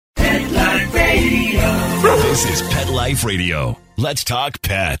This is Pet Life Radio. Let's talk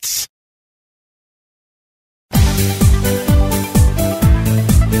pets.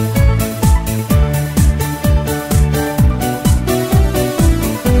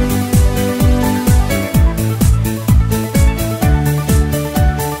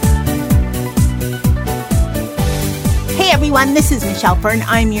 Everyone, this is Michelle Fern.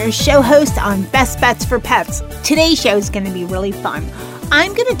 I'm your show host on Best Bets for Pets. Today's show is going to be really fun.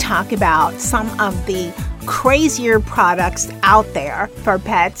 I'm going to talk about some of the crazier products out there for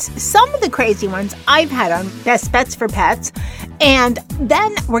pets, some of the crazy ones I've had on Best Bets for Pets, and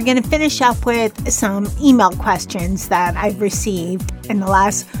then we're going to finish up with some email questions that I've received in the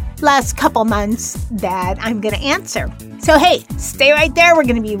last couple months that I'm going to answer. So hey, stay right there. We're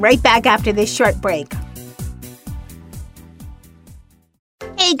going to be right back after this short break.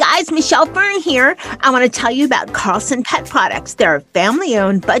 Hey guys, Michelle Fern here. I want to tell you about Carlson Pet Products. They're a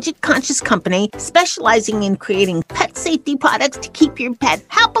family-owned, budget-conscious company specializing in creating pet safety products to keep your pet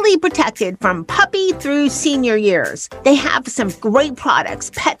happily protected from puppy through senior years. They have some great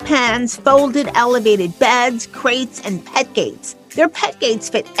products: pet pens, folded elevated beds, crates, and pet gates. Their pet gates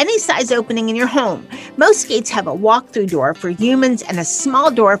fit any size opening in your home. Most gates have a walk-through door for humans and a small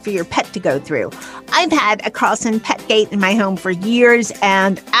door for your pet to go through. I've had a Carlson pet gate in my home for years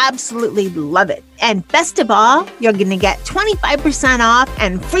and absolutely love it. And best of all, you're going to get 25% off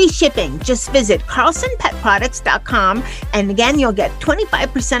and free shipping. Just visit carlsonpetproducts.com. And again, you'll get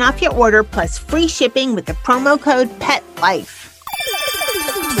 25% off your order plus free shipping with the promo code PETLIFE.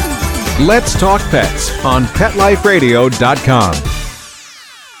 Let's Talk Pets on PetLifeRadio.com.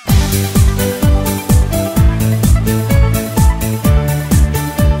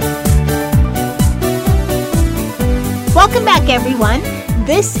 Welcome back, everyone.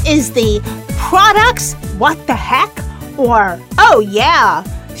 This is the Products What the Heck or Oh Yeah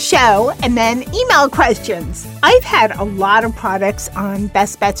show, and then email questions. I've had a lot of products on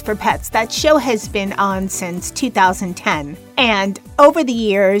Best Bets for Pets. That show has been on since 2010. And over the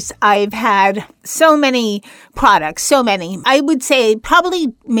years, I've had so many products, so many. I would say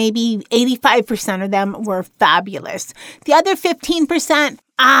probably maybe 85% of them were fabulous. The other 15%,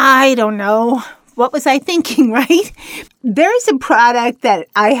 I don't know. What was I thinking, right? There's a product that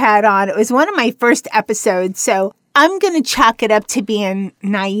I had on. It was one of my first episodes, so I'm going to chalk it up to being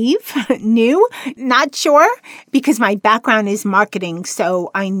naive, new, not sure, because my background is marketing,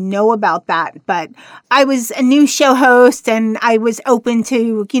 so I know about that. But I was a new show host, and I was open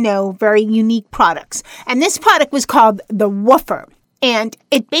to, very unique products. And this product was called the Woofer, and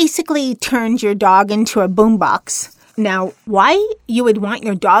it basically turns your dog into a boombox. Now, why you would want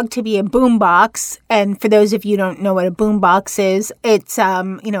your dog to be a boombox, and for those of you who don't know what a boombox is, it's, a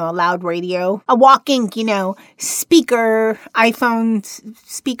loud radio, a walking, speaker, iPhone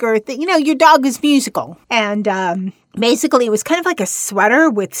speaker, your dog is musical. And basically, it was kind of like a sweater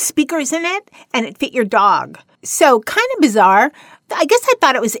with speakers in it, and it fit your dog. So kind of bizarre. I guess I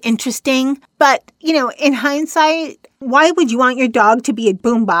thought it was interesting, but, in hindsight, why would you want your dog to be a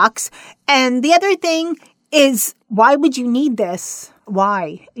boombox? And the other thing is, why would you need this?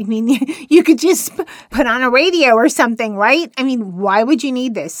 Why? I mean, you could just put on a radio or something, right? I mean, why would you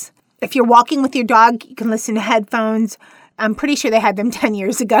need this? If you're walking with your dog, you can listen to headphones. I'm pretty sure they had them 10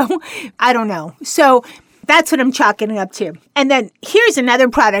 years ago. I don't know. So that's what I'm chalking it up to. And then here's another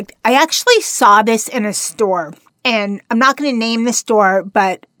product. I actually saw this in a store. And I'm not going to name the store,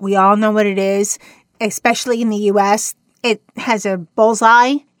 but we all know what it is, especially in the U.S. It has a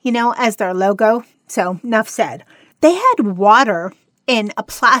bullseye, as their logo. So enough said. They had water in a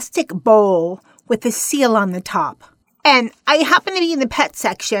plastic bowl with a seal on the top. And I happened to be in the pet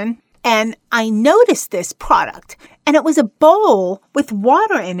section and I noticed this product. And it was a bowl with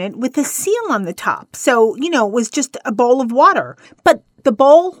water in it with a seal on the top. So, it was just a bowl of water. But the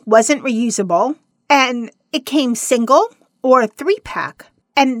bowl wasn't reusable. And it came single or a 3-pack.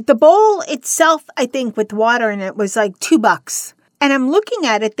 And the bowl itself, I think, with water in it was like $2. And I'm looking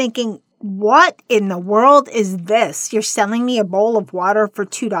at it thinking, what in the world is this? You're selling me a bowl of water for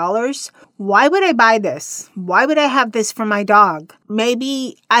 $2? Why would I buy this? Why would I have this for my dog?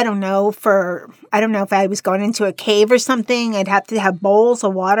 Maybe, I don't know if I was going into a cave or something, I'd have to have bowls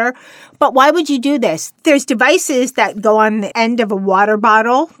of water. But why would you do this? There's devices that go on the end of a water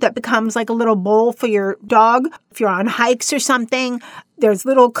bottle that becomes like a little bowl for your dog. If you're on hikes or something, there's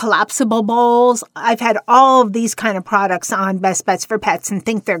little collapsible bowls. I've had all of these kind of products on Best Bets for Pets and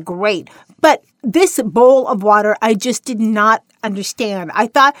think they're great. But this bowl of water, I just did not understand. I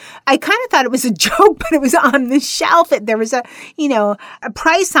kind of thought it was a joke, but it was on the shelf. There was a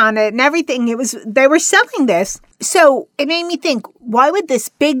price on it and everything. They were selling this. So it made me think, why would this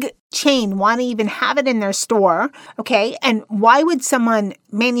big chain want to even have it in their store? Okay. And why would someone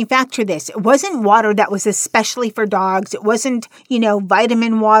manufacture this? It wasn't water that was especially for dogs. It wasn't,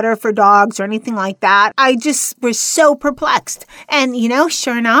 vitamin water for dogs or anything like that. I just was so perplexed. And,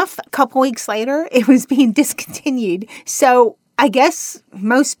 sure enough, a couple weeks later, it was being discontinued. So I guess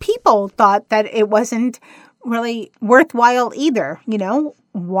most people thought that it wasn't really worthwhile either.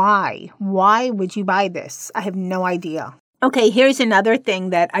 Why? Why would you buy this? I have no idea. Okay, here's another thing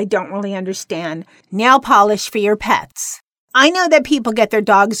that I don't really understand. Nail polish for your pets. I know that people get their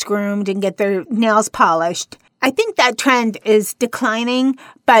dogs groomed and get their nails polished. I think that trend is declining,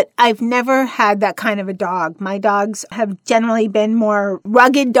 but I've never had that kind of a dog. My dogs have generally been more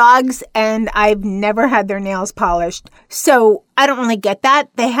rugged dogs, and I've never had their nails polished. So I don't really get that.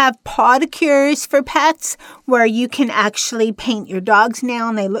 They have pedicures for pets where you can actually paint your dog's nail,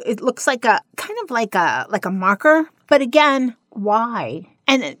 and it looks like a kind of like a marker. But again, why?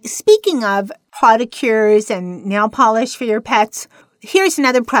 And speaking of pedicures and nail polish for your pets, here's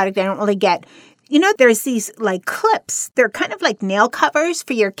another product I don't really get. There's these like clips. They're kind of like nail covers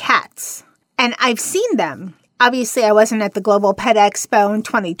for your cats. And I've seen them. Obviously, I wasn't at the Global Pet Expo in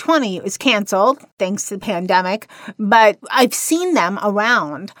 2020. It was canceled thanks to the pandemic. But I've seen them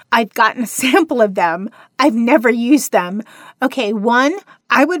around. I've gotten a sample of them. I've never used them. Okay, one,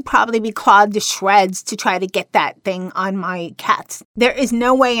 I would probably be clawed to shreds to try to get that thing on my cats. There is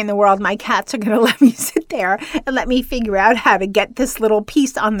no way in the world my cats are going to let me sit there and let me figure out how to get this little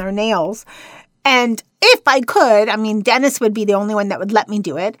piece on their nails. And if I could, Dennis would be the only one that would let me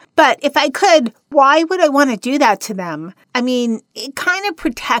do it. But if I could, why would I want to do that to them? It kind of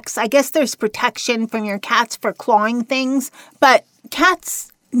protects, I guess there's protection from your cats for clawing things, but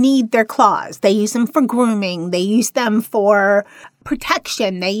cats need their claws. They use them for grooming. They use them for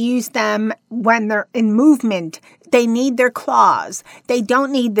protection. They use them when they're in movement. They need their claws. They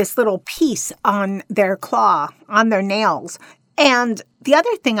don't need this little piece on their claw, on their nails. And the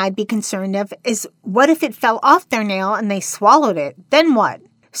other thing I'd be concerned of is what if it fell off their nail and they swallowed it? Then what?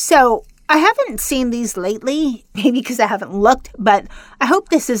 So I haven't seen these lately, maybe because I haven't looked, but I hope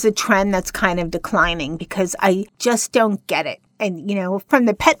this is a trend that's kind of declining because I just don't get it. And, from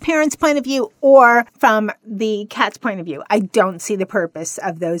the pet parent's point of view or from the cat's point of view, I don't see the purpose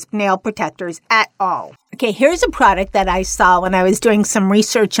of those nail protectors at all. Okay, here's a product that I saw when I was doing some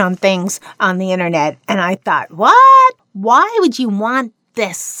research on things on the internet. And I thought, what? Why would you want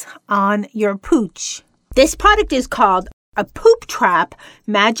this on your pooch? This product is called a Poop Trap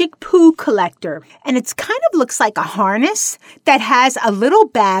Magic Poo Collector. And it kind of looks like a harness that has a little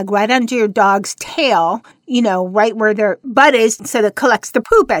bag right under your dog's tail, right where their butt is, so that it collects the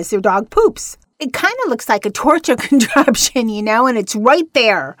poop as their dog poops. It kind of looks like a torture contraption, and it's right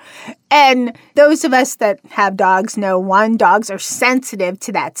there. And those of us that have dogs know, one, dogs are sensitive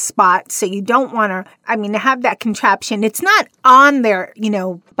to that spot. So you don't want to, have that contraption. It's not on their,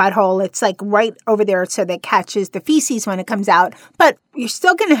 butthole. It's like right over there so that it catches the feces when it comes out. But you're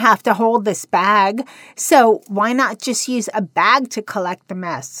still going to have to hold this bag. So why not just use a bag to collect the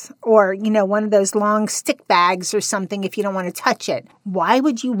mess? Or, one of those long stick bags or something if you don't want to touch it. Why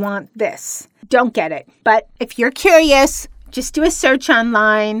would you want this? Don't get it. But if you're curious, just do a search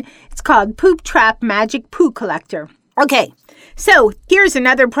online. It's called Poop Trap Magic Poo Collector. Okay, so here's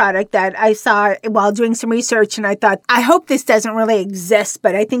another product that I saw while doing some research, and I thought, I hope this doesn't really exist,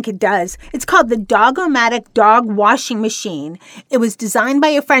 but I think it does. It's called the Dog-O-Matic Dog Washing Machine. It was designed by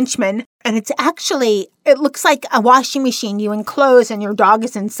a Frenchman, and it looks like a washing machine you enclose and your dog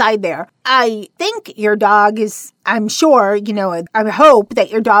is inside there. I think your dog is, I'm sure, I hope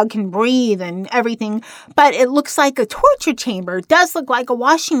that your dog can breathe and everything, but it looks like a torture chamber. It does look like a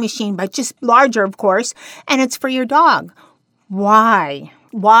washing machine, but just larger, of course, and it's for your dog. Why?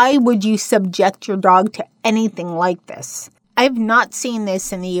 Why would you subject your dog to anything like this? I've not seen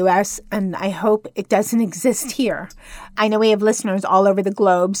this in the U.S., and I hope it doesn't exist here. I know we have listeners all over the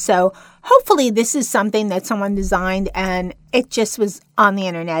globe, so hopefully this is something that someone designed and it just was on the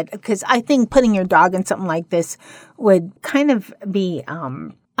internet, because I think putting your dog in something like this would kind of be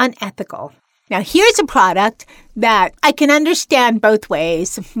unethical. Now, here's a product that I can understand both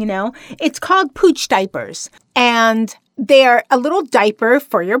ways, It's called Pooch Diapers, and they're a little diaper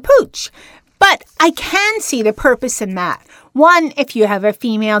for your pooch. But I can see the purpose in that. One, if you have a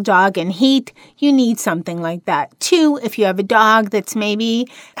female dog in heat, you need something like that. Two, if you have a dog that's maybe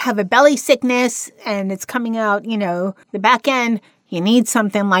have a belly sickness and it's coming out, the back end, you need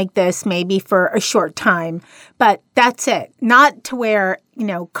something like this maybe for a short time. But that's it. Not to wear,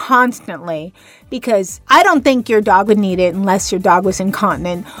 constantly, because I don't think your dog would need it unless your dog was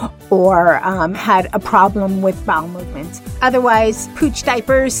incontinent or had a problem with bowel movements. Otherwise, pooch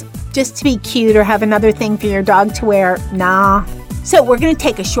diapers, just to be cute or have another thing for your dog to wear, nah. So we're going to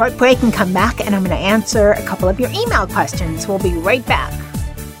take a short break and come back, and I'm going to answer a couple of your email questions. We'll be right back.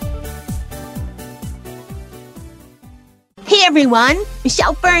 Hey everyone,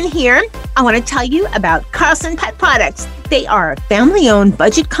 Michelle Fern here. I want to tell you about Carlson Pet Products. They are a family-owned,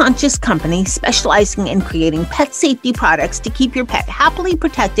 budget-conscious company specializing in creating pet safety products to keep your pet happily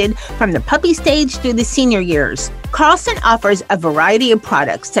protected from the puppy stage through the senior years. Carlson offers a variety of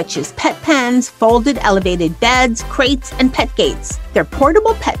products such as pet pens, folded elevated beds, crates, and pet gates. Their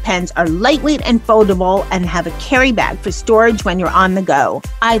portable pet pens are lightweight and foldable and have a carry bag for storage when you're on the go.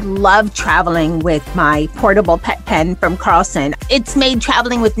 I love traveling with my portable pet pen from Carlson. It's made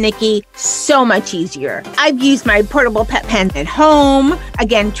traveling with Nikki so much easier. I've used my portable pet pen at home,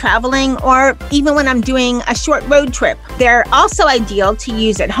 again, traveling, or even when I'm doing a short road trip. They're also ideal to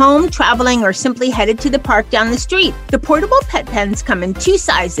use at home, traveling, or simply headed to the park down the street. The portable pet pens come in 2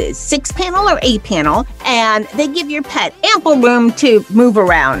 sizes, 6-panel or 8-panel, and they give your pet ample room to move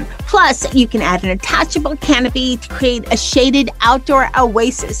around. Plus, you can add an attachable canopy to create a shaded outdoor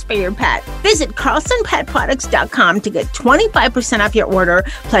oasis for your pet. Visit CarlsonPetProducts.com to get 25% off your order,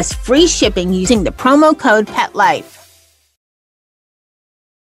 plus free shipping using the promo code PETLIFE.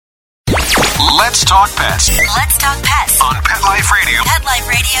 Let's talk pets. Let's talk pets On Pet Life Radio. Pet Life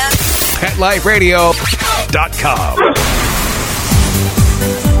Radio. PetLifeRadio.com.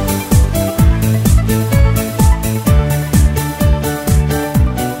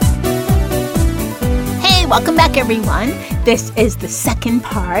 Welcome back, everyone. This is the second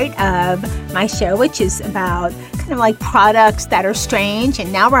part of my show, which is about kind of like products that are strange.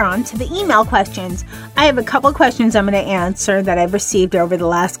 And now we're on to the email questions. I have a couple questions I'm going to answer that I've received over the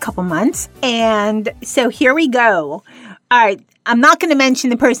last couple months. And so here we go. All right. I'm not going to mention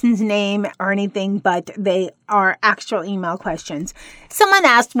the person's name or anything, but they are actual email questions. Someone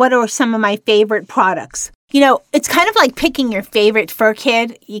asked, what are some of my favorite products? It's kind of like picking your favorite fur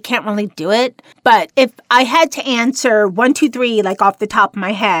kid. You can't really do it. But if I had to answer 1, 2, 3, like off the top of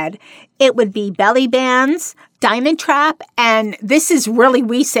my head, it would be Belly Bands, Dynatrap, and this is really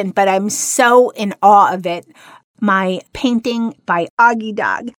recent, but I'm so in awe of it, my painting by Augie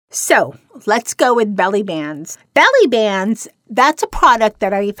Dog. So let's go with Belly Bands. Belly Bands, that's a product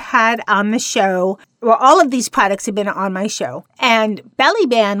that I've had on the show. Well, all of these products have been on my show. And Belly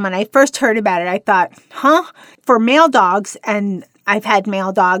Band, when I first heard about it, I thought, for male dogs, and I've had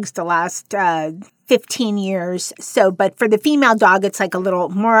male dogs the last 15 years. But for the female dog, it's like a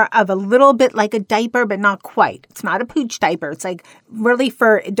little bit like a diaper, but not quite. It's not a pooch diaper. It's like really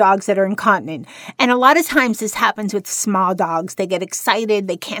for dogs that are incontinent. And a lot of times this happens with small dogs. They get excited.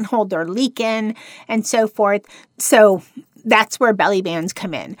 They can't hold their leak in and so forth. So that's where belly bands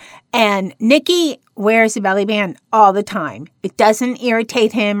come in. And Nikki wears a belly band all the time. It doesn't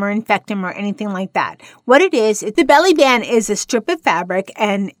irritate him or infect him or anything like that. What it is, the belly band is a strip of fabric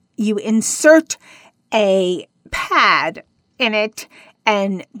and you insert a pad in it.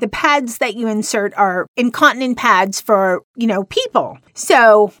 And the pads that you insert are incontinent pads for, people.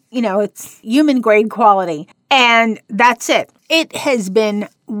 So, it's human grade quality. And that's it. It has been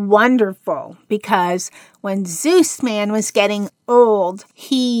wonderful because when Zeus man was getting old,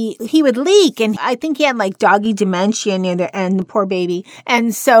 he would leak, and I think he had like doggy dementia and the poor baby.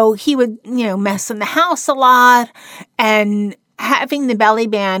 And so he would, mess in the house a lot, and having the belly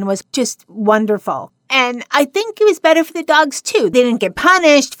band was just wonderful. And I think it was better for the dogs, too. They didn't get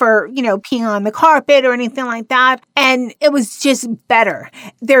punished for, peeing on the carpet or anything like that. And it was just better.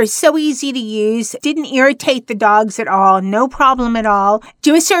 They're so easy to use. Didn't irritate the dogs at all. No problem at all.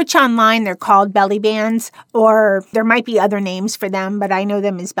 Do a search online. They're called belly bands, or there might be other names for them, but I know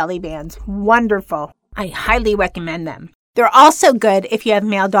them as belly bands. Wonderful. I highly recommend them. They're also good if you have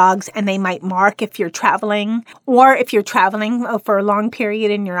male dogs and they might mark if you're traveling, or if you're traveling for a long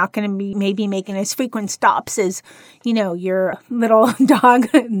period and you're not going to be maybe making as frequent stops as, your little dog,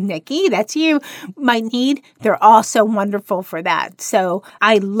 Nikki, that's you, might need. They're also wonderful for that. So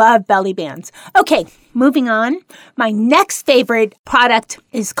I love belly bands. Okay, moving on. My next favorite product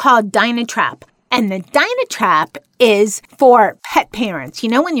is called Dynatrap. And the Dynatrap is for pet parents.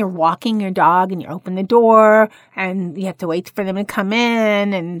 When you're walking your dog and you open the door and you have to wait for them to come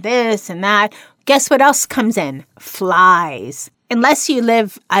in and this and that. Guess what else comes in? Flies. unless you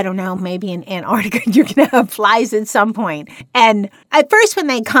live, I don't know, maybe in Antarctica, you're going to have flies at some point. And at first when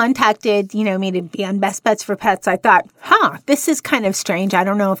they contacted, me to be on Best Bets for Pets, I thought, this is kind of strange. I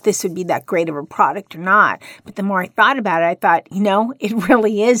don't know if this would be that great of a product or not. But the more I thought about it, I thought, it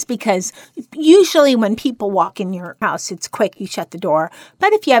really is, because usually when people walk in your house, it's quick. You shut the door.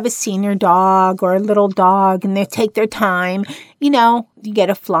 But if you have a senior dog or a little dog and they take their time, you get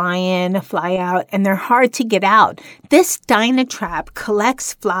a fly in, a fly out, and they're hard to get out. This Dynatrap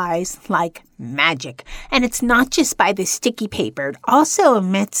collects flies like magic. And it's not just by the sticky paper. It also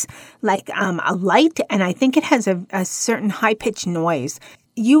emits like a light, and I think it has a certain high-pitched noise.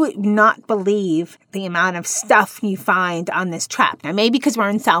 You would not believe the amount of stuff you find on this trap. Now, maybe because we're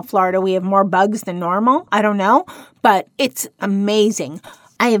in South Florida, we have more bugs than normal. I don't know, but it's amazing.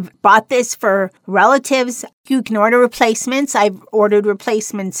 I have bought this for relatives. You can order replacements. I've ordered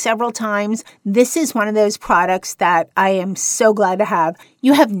replacements several times. This is one of those products that I am so glad to have.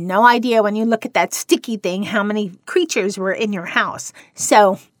 You have no idea when you look at that sticky thing how many creatures were in your house.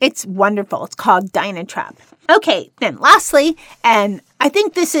 So it's wonderful. It's called Dynatrap. Okay, then lastly, and I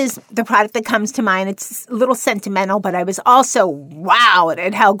think this is the product that comes to mind. It's a little sentimental, but I was also wowed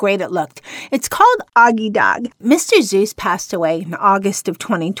at how great it looked. It's called Augie Dog. Mr. Zeus passed away in August of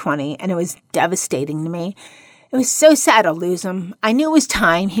 2020, and it was devastating to me. It was so sad to lose him. I knew it was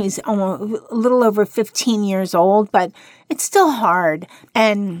time. He was almost a little over 15 years old, but it's still hard.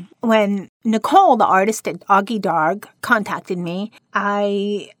 And when Nicole, the artist at Augie Dog, contacted me,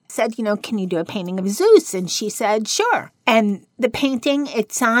 I said, can you do a painting of Zeus? And she said, sure. And the painting,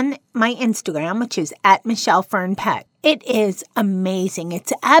 it's on my Instagram, which is @MichelleFernPet. It is amazing.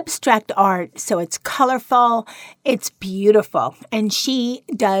 It's abstract art, so it's colorful. It's beautiful. And she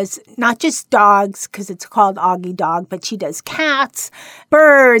does not just dogs, because it's called Augie Dog, but she does cats,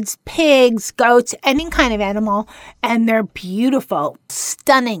 birds, pigs, goats, any kind of animal. And they're beautiful,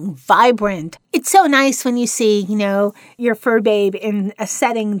 stunning, vibrant. It's so nice when you see, your fur babe in a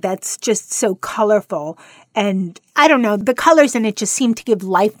setting that's just so colorful. And I don't know, the colors in it just seem to give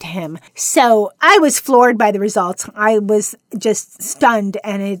life to him. So I was floored by the results. I was just stunned,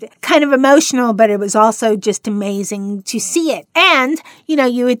 and it kind of emotional, but it was also just amazing to see it. And,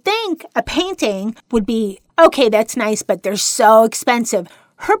 you would think a painting would be, okay, that's nice, but they're so expensive.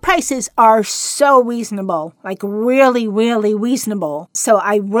 Her prices are so reasonable, like really, really reasonable. So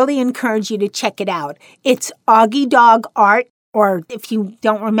I really encourage you to check it out. It's Augie Dog Art. Or if you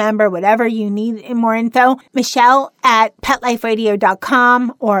don't remember, whatever you need more info, Michelle at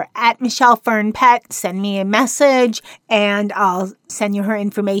PetLifeRadio.com or at MichelleFernPet. Send me a message and I'll send you her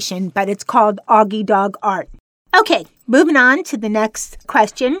information. But it's called Augie Dog Art. Okay, moving on to the next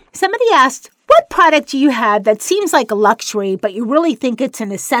question. Somebody asked, what product do you have that seems like a luxury, but you really think it's a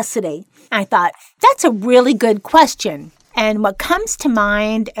necessity? I thought, that's a really good question. And what comes to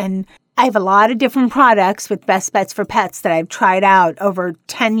mind, and I have a lot of different products with Best Bets for Pets that I've tried out over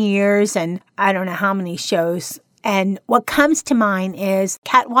 10 years and I don't know how many shows. And what comes to mind is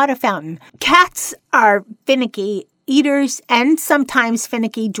cat water fountain. Cats are finicky eaters and sometimes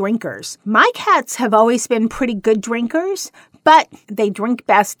finicky drinkers. My cats have always been pretty good drinkers, but they drink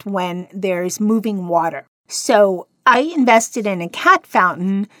best when there's moving water. So I invested in a cat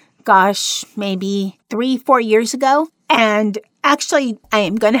fountain, maybe 3-4 years ago. And actually, I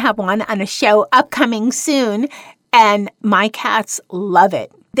am going to have one on a show upcoming soon, and my cats love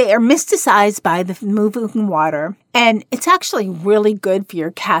it. They are mysticized by the moving water, and it's actually really good for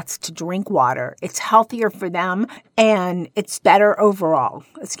your cats to drink water. It's healthier for them, and it's better overall.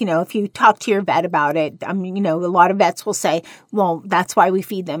 It's, if you talk to your vet about it, a lot of vets will say, well, that's why we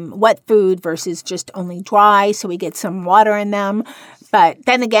feed them wet food versus just only dry, so we get some water in them. But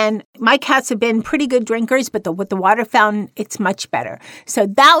then again, my cats have been pretty good drinkers, but with the water fountain, it's much better. So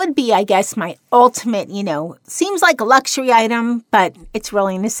that would be, I guess, my ultimate, seems like a luxury item, but it's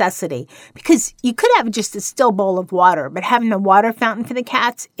really a necessity. Because you could have just a still bowl of water, but having a water fountain for the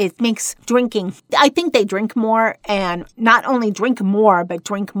cats, it makes drinking, I think they drink more, and not only drink more, but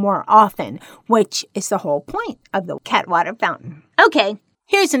drink more often, which is the whole point of the cat water fountain. Okay.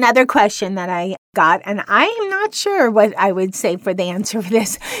 Here's another question that I got, and I am not sure what I would say for the answer for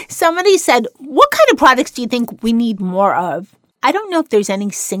this. Somebody said, what kind of products do you think we need more of? I don't know if there's any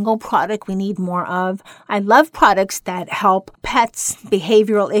single product we need more of. I love products that help pets'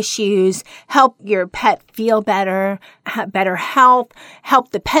 behavioral issues, help your pet feel better, have better health, help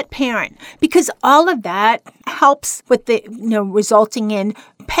the pet parent, because all of that helps with the, resulting in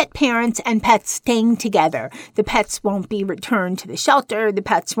pet parents and pets staying together. The pets won't be returned to the shelter. The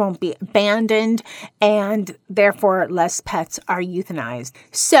pets won't be abandoned, and therefore less pets are euthanized.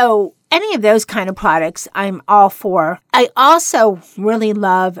 So any of those kind of products, I'm all for. I also really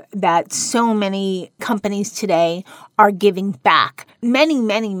love that so many companies today are giving back.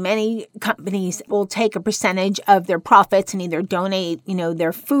 Many companies will take a percentage of their profits and either donate,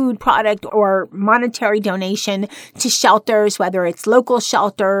 their food product or monetary donation to shelters, whether it's local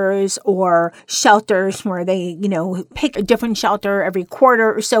shelters or shelters where they, pick a different shelter every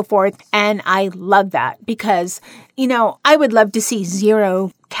quarter or so forth. And I love that because, I would love to see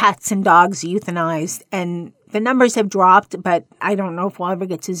 0 cats and dogs euthanized, and the numbers have dropped, but I don't know if we'll ever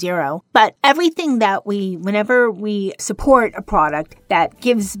get to 0. But everything that whenever we support a product that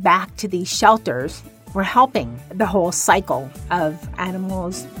gives back to these shelters, we're helping the whole cycle of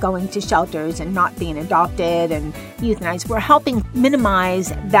animals going to shelters and not being adopted and euthanized. We're helping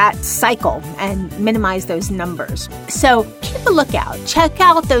minimize that cycle and minimize those numbers. So keep a lookout. Check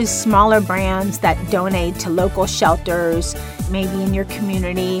out those smaller brands that donate to local shelters, maybe in your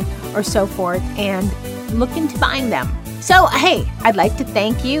community or so forth, and look into buying them. So, hey, I'd like to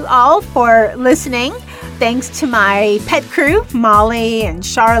thank you all for listening. Thanks to my pet crew, Molly and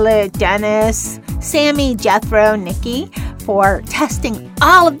Charlotte, Dennis, Sammy, Jethro, Nikki, for testing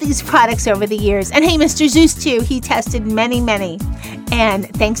all of these products over the years. And hey, Mr. Zeus too, he tested many. And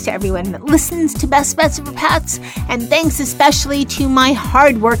thanks to everyone that listens to Best Bets for Pets. And thanks especially to my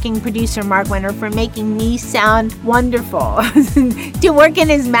hardworking producer, Mark Winter, for making me sound wonderful. To work in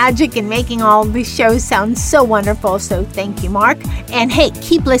his magic and making all these shows sound so wonderful. So thank you, Mark. And hey,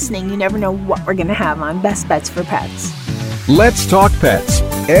 keep listening. You never know what we're going to have on Best Bets for Pets. Let's Talk Pets,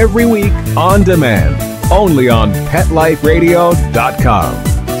 every week on demand, only on PetLifeRadio.com.